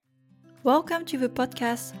Welcome to the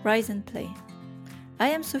podcast Rise and Play. I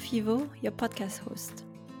am Sophie Vaux, your podcast host.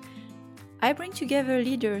 I bring together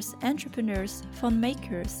leaders, entrepreneurs, fund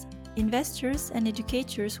makers, investors, and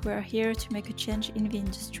educators who are here to make a change in the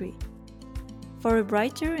industry for a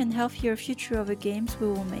brighter and healthier future of the games we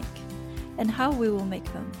will make and how we will make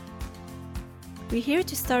them. We're here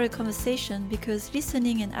to start a conversation because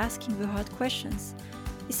listening and asking the hard questions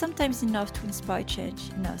is sometimes enough to inspire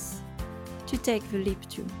change in us, to take the leap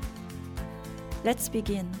too. Let's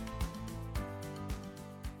begin.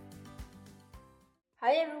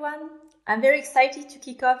 Hi everyone! I'm very excited to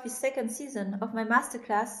kick off this second season of my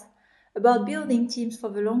masterclass about building teams for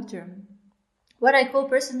the long term, what I call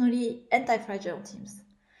personally anti-fragile teams.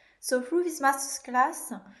 So through this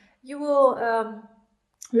masterclass, you will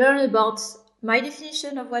learn about my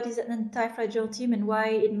definition of what is an anti-fragile team and why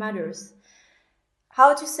it matters,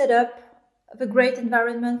 how to set up the great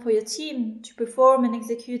environment for your team to perform and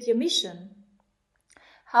execute your mission.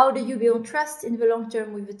 How do you build trust in the long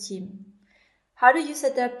term with the team? How do you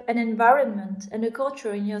set up an environment and a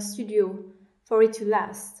culture in your studio for it to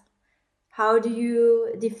last? How do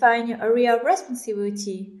you define your area of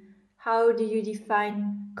responsibility? How do you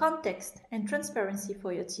define context and transparency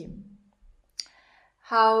for your team?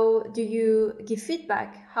 How do you give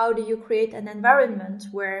feedback? How do you create an environment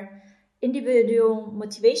where individual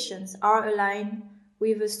motivations are aligned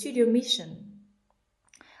with the studio mission?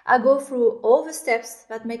 I go through all the steps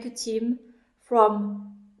that make a team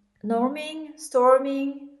from norming,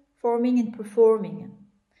 storming, forming and performing,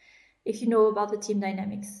 if you know about the team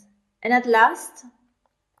dynamics. And at last,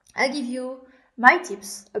 I give you my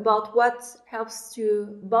tips about what helps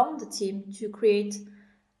to bond the team to create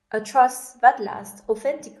a trust that lasts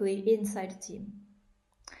authentically inside the team.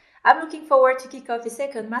 I'm looking forward to kick off the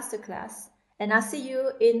second masterclass, and I'll see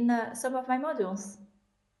you in some of my modules.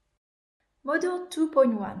 Module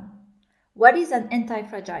 2.1. What is an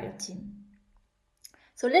anti-fragile team?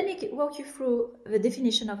 So let me walk you through the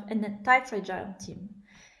definition of an anti-fragile team.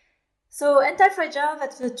 So anti-fragile,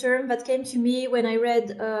 that's the term that came to me when I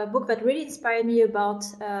read a book that really inspired me about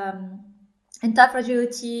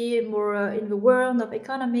anti-fragility, more in the world of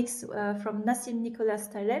economics, from Nassim Nicholas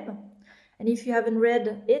Taleb. And if you haven't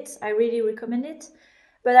read it, I really recommend it.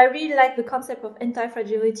 But I really like the concept of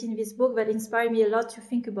anti-fragility in this book that inspired me a lot to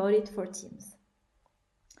think about it for teams.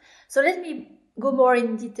 So let me go more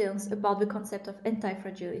in details about the concept of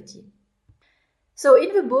anti-fragility. So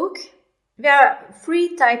in the book, there are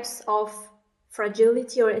three types of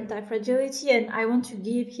fragility or anti-fragility, and I want to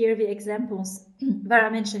give here the examples that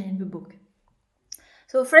are mentioned in the book.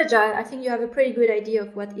 So fragile, I think you have a pretty good idea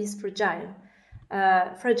of what is fragile.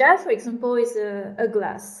 Fragile, for example, is a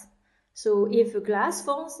glass. So if a glass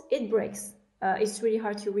falls, it breaks. It's really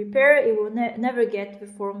hard to repair. It will never get the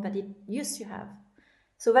form that it used to have.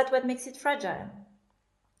 So that's what makes it fragile.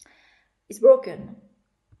 It's broken.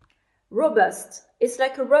 Robust. It's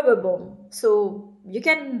like a rubber ball. So you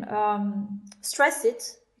can stress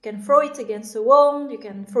it. You can throw it against a wall. You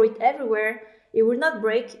can throw it everywhere. It will not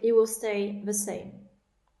break. It will stay the same.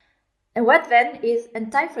 And what then is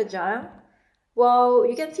anti-fragile? Well,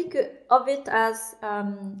 you can think of it as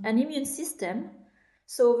an immune system.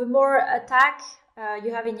 So the more attack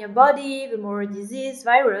you have in your body, the more disease,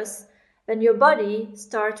 virus, then your body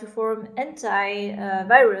starts to form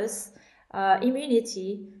anti-virus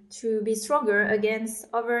immunity to be stronger against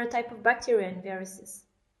other type of bacteria and viruses.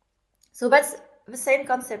 So that's the same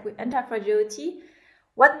concept with anti-fragility.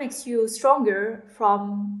 What makes you stronger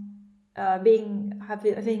from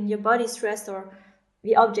having your body stressed or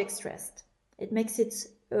the object stressed? It makes it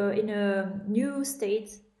in a new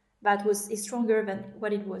state that is stronger than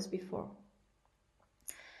what it was before.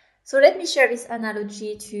 So let me share this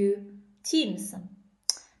analogy to teams.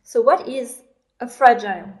 So what is a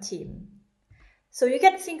fragile team? So you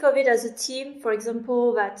can think of it as a team, for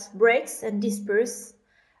example, that breaks and disperses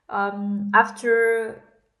after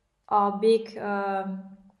a big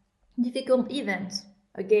difficult event.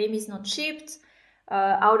 A game is not shipped,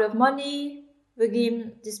 out of money, the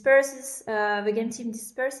game team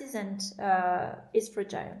disperses and is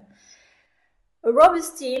fragile. A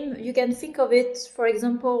robust team, you can think of it, for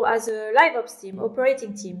example, as a live ops team,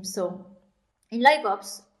 operating team. So in live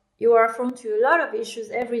ops, you are thrown to a lot of issues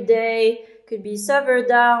every day. Could be server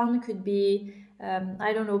down, could be,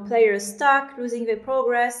 players stuck, losing their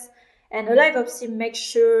progress. And a live ops team makes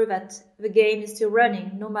sure that the game is still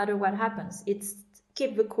running no matter what happens. It's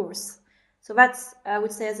keep the course. So that's, I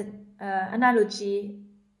would say, as an analogy,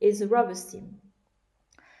 is a robust team.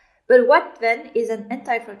 But what then is an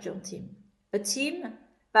anti-fragile team? A team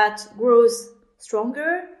that grows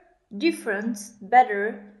stronger, different,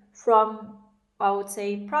 better from I would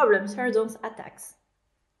say, problems, hurdles, attacks.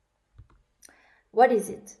 What is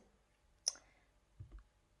it?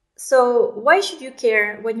 So why should you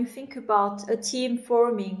care when you think about a team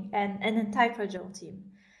forming and an anti-fragile team?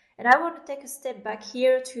 And I want to take a step back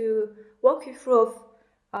here to walk you through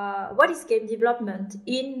what is game development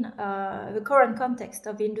in the current context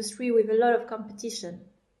of the industry with a lot of competition.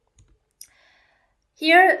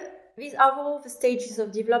 Here, these are all the stages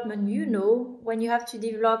of development you know when you have to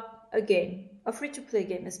develop a game, a free-to-play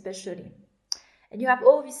game especially. And you have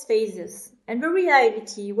all these phases. And the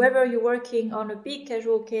reality, whether you're working on a big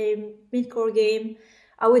casual game, mid-core game,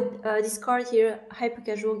 I would discard here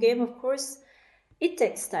hyper-casual game, of course, it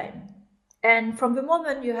takes time. And from the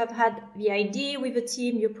moment you have had the idea with a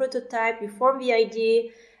team, you prototype, you form the idea,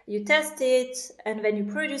 you test it, and then you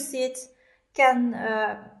produce it, can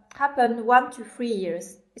happen 1 to 3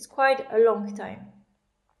 years. It's quite a long time.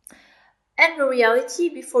 And the reality,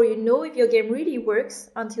 before you know if your game really works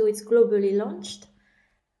until it's globally launched,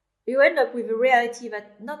 you end up with a reality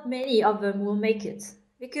that not many of them will make it.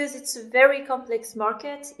 Because it's a very complex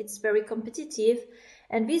market, it's very competitive,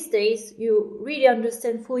 and these days you really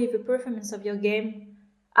understand fully the performance of your game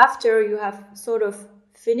after you have sort of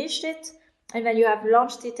finished it, and then you have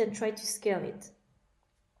launched it and tried to scale it.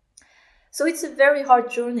 So it's a very hard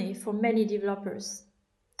journey for many developers.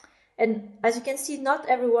 And as you can see, not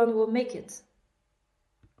everyone will make it.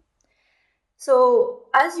 So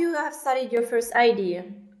as you have started your first idea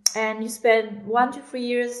and you spend 1 to 3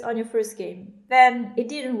 years on your first game, then it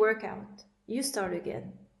didn't work out. You start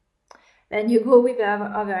again. Then you go with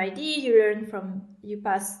other idea, you learn from your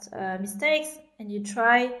past mistakes, and you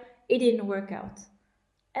try, it didn't work out.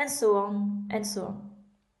 And so on, and so on.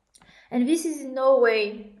 And this is in no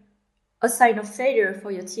way a sign of failure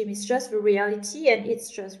for your team. It's just the reality, and it's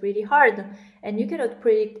just really hard. And you cannot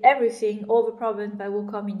predict everything, all the problems that will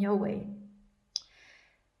come in your way.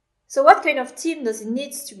 So what kind of team does it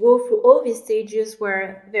need to go through all these stages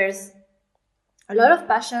where there's a lot of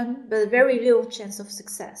passion, but very little chance of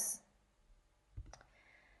success?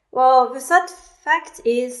 Well, the sad fact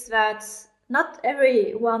is that not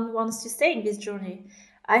everyone wants to stay in this journey.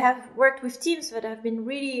 I have worked with teams that have been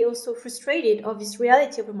really also frustrated of this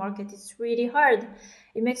reality of the market. It's really hard.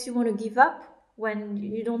 It makes you want to give up when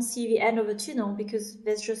you don't see the end of a tunnel because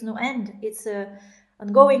there's just no end. It's a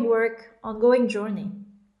ongoing work, ongoing journey.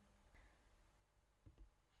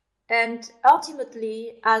 And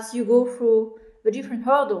ultimately, as you go through the different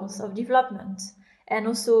hurdles of development and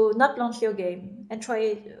also not launch your game and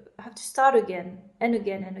have to start again and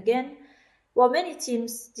again and again, well, many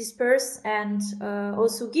teams disperse and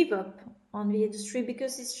also give up on the industry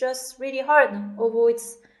because it's just really hard, although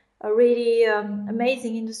it's a really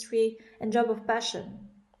amazing industry and job of passion.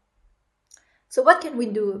 So what can we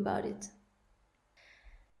do about it?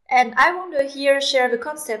 And I want to here share the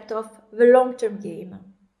concept of the long-term game.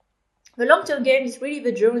 The long-term game is really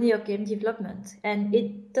the journey of game development, and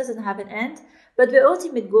it doesn't have an end. But the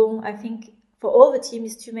ultimate goal, I think, for all the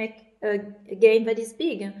teams is to make a game that is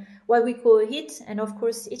big, what we call a hit. And of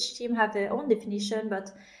course, each team have their own definition,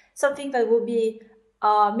 but something that will be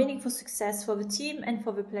a meaningful success for the team and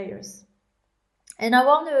for the players. And I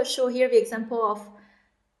want to show here the example of,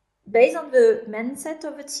 based on the mindset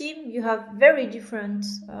of the team, you have very different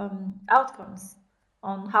outcomes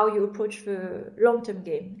on how you approach the long-term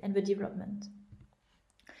game and the development.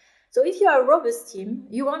 So if you are a robust team,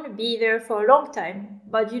 you want to be there for a long time,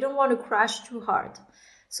 but you don't want to crash too hard.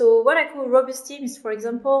 So what I call a robust team is, for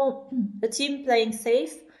example, a team playing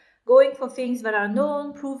safe, going for things that are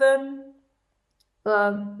known, proven,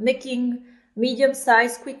 making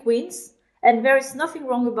medium-sized quick wins, and there is nothing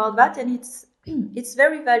wrong about that, and it's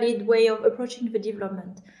very valid way of approaching the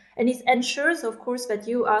development. And it ensures, of course, that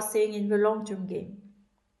you are staying in the long-term game.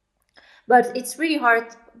 But it's really hard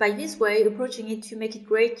by this way, approaching it, to make it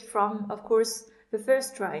great from, of course, the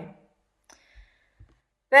first try.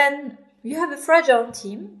 Then you have a fragile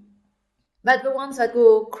team, but the ones that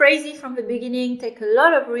go crazy from the beginning, take a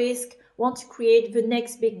lot of risk, want to create the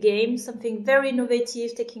next big game, something very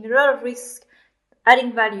innovative, taking a lot of risk,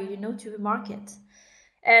 adding value, to the market.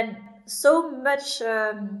 And so much,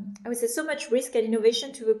 I would say, so much risk and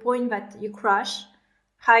innovation to the point that you crash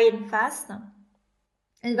high and fast,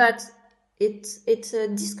 and that it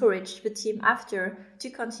discouraged the team after to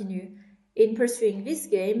continue in pursuing this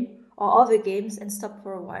game or other games and stop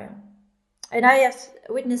for a while. And I have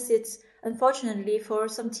witnessed it, unfortunately, for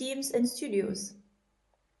some teams and studios.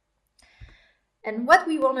 And what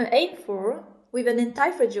we want to aim for with an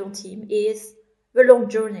anti-fragile team is the long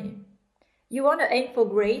journey. You want to aim for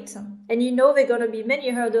great, and there are going to be many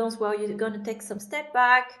hurdles where you're going to take some step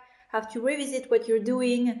back, have to revisit what you're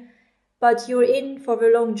doing, but you're in for the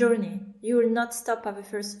long journey. You will not stop at the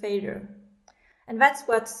first failure. And that's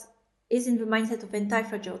what is in the mindset of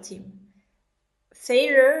anti-fragile team.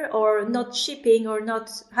 Failure or not shipping or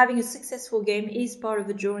not having a successful game is part of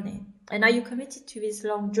the journey. And are you committed to this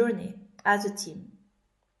long journey as a team?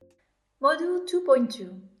 Module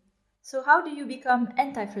 2.2. So how do you become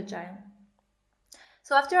anti-fragile?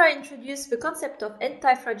 So after I introduce the concept of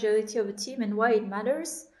anti-fragility of a team and why it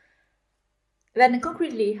matters, then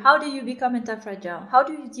concretely, how do you become anti-fragile? How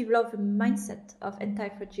do you develop a mindset of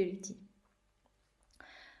anti-fragility?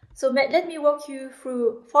 So let me walk you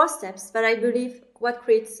through 4 steps that I believe what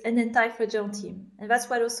creates an anti-fragile team. And that's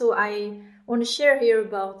what also I want to share here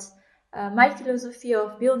about my philosophy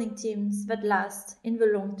of building teams that last in the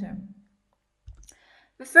long term.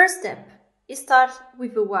 The first step is start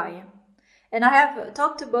with the why. And I have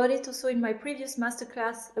talked about it also in my previous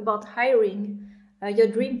masterclass about hiring your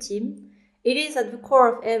dream team. It is at the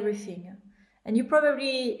core of everything. And you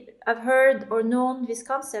probably have heard or known this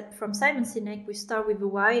concept from Simon Sinek, we start with the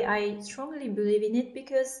why. I strongly believe in it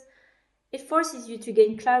because it forces you to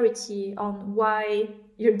gain clarity on why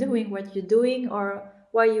you're doing what you're doing or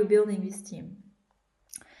why you're building this team.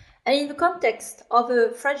 And in the context of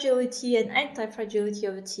the fragility and anti-fragility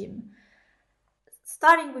of a team,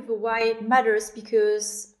 starting with the why matters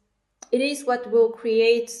because it is what will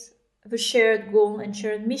create the shared goal and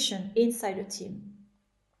shared mission inside a team.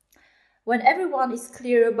 When everyone is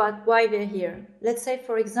clear about why they're here, let's say,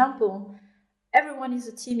 for example, everyone in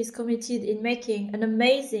the team is committed in making an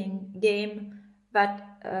amazing game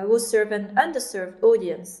that will serve an underserved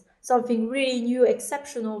audience, something really new,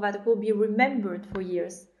 exceptional that will be remembered for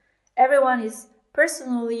years. Everyone is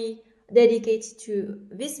personally dedicated to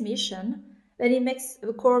this mission, then it makes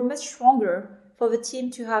the core much stronger for the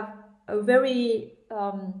team to have a very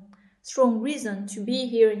strong reason to be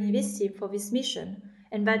here in this team for this mission,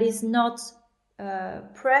 and that is not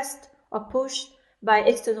pressed or pushed by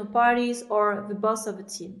external parties or the boss of the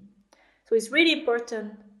team. So it's really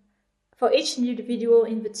important for each individual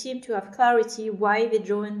in the team to have clarity why they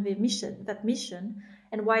join that mission,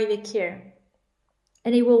 and why they care.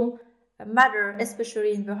 And it will matter,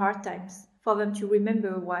 especially in the hard times, for them to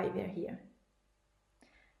remember why they're here.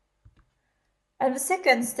 And the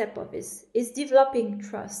second step of this is developing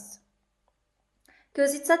trust,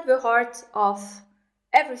 because it's at the heart of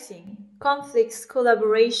everything: conflicts,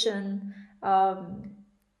 collaboration,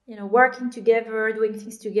 working together, doing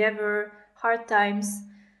things together, hard times.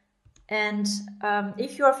 And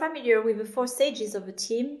if you are familiar with the 4 stages of a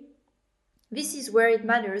team, this is where it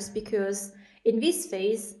matters, because in this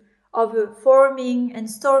phase of the forming and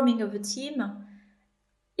storming of a team,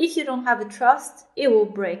 if you don't have a trust, it will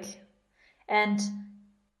break. And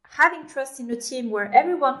having trust in a team where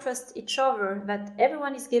everyone trusts each other, that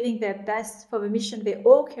everyone is giving their best for the mission they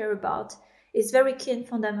all care about, is very key and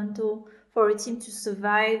fundamental for a team to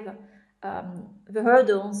survive the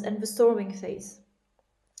hurdles and the storming phase.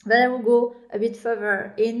 Then I will go a bit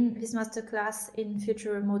further in this masterclass in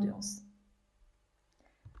future modules.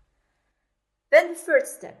 Then the third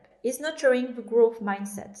step is nurturing the growth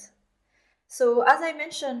mindset. So as I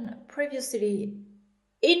mentioned previously,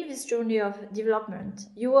 in this journey of development,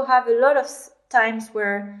 you will have a lot of times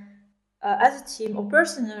where as a team or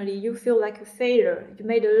personally, you feel like a failure. You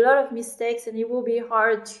made a lot of mistakes and it will be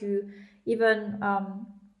hard to even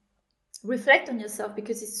reflect on yourself,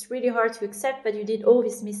 because it's really hard to accept that you did all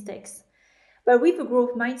these mistakes. But with a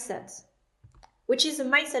growth mindset, which is a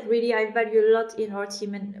mindset really I value a lot in our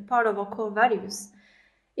team and part of our core values,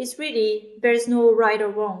 is really there is no right or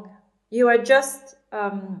wrong. You are just,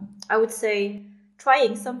 I would say,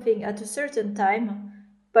 trying something at a certain time,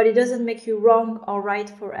 but it doesn't make you wrong or right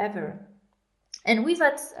forever. And with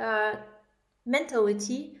that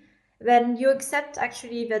mentality, then you accept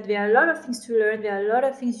actually that there are a lot of things to learn, there are a lot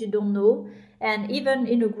of things you don't know, and even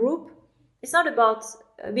in a group, it's not about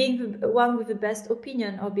being the one with the best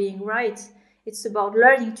opinion or being right. It's about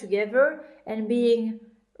learning together and being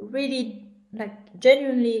really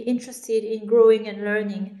genuinely interested in growing and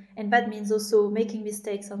learning. And that means also making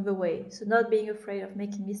mistakes on the way. So not being afraid of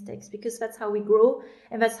making mistakes, because that's how we grow,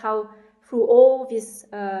 and that's how through all these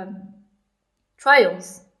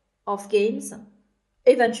trials of games,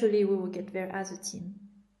 eventually we will get there as a team.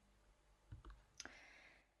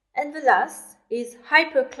 And the last is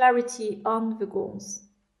hyper clarity on the goals.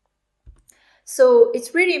 So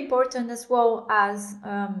it's really important, as well as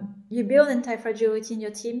you build anti-fragility in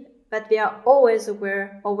your team, that they are always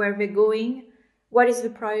aware of where they're going, what is the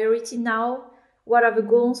priority now, what are the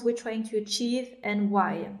goals we're trying to achieve, and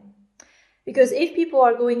why. Because if people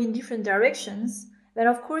are going in different directions, then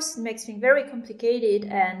of course it makes things very complicated,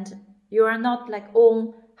 and you are not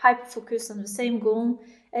all hyper-focused on the same goal.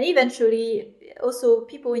 And eventually, also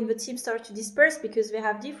people in the team start to disperse because they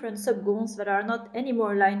have different sub-goals that are not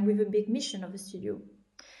anymore aligned with the big mission of the studio.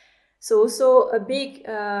 So also a big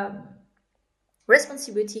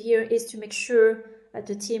responsibility here is to make sure that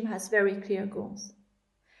the team has very clear goals.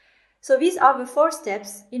 So these are the 4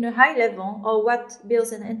 steps in a high level of what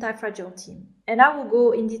builds an anti-fragile team. And I will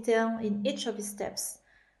go in detail in each of these steps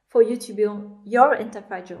for you to build your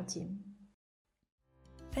anti-fragile team.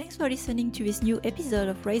 Thanks for listening to this new episode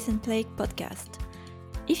of Rise and Play podcast.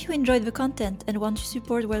 If you enjoyed the content and want to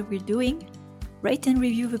support what we're doing, rate and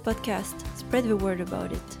review the podcast, spread the word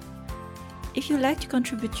about it. If you'd like to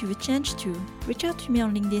contribute to the change too, reach out to me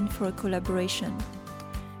on LinkedIn for a collaboration.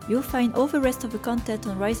 You'll find all the rest of the content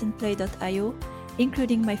on riseandplay.io,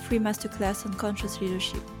 including my free masterclass on conscious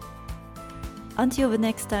leadership. Until the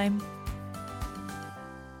next time.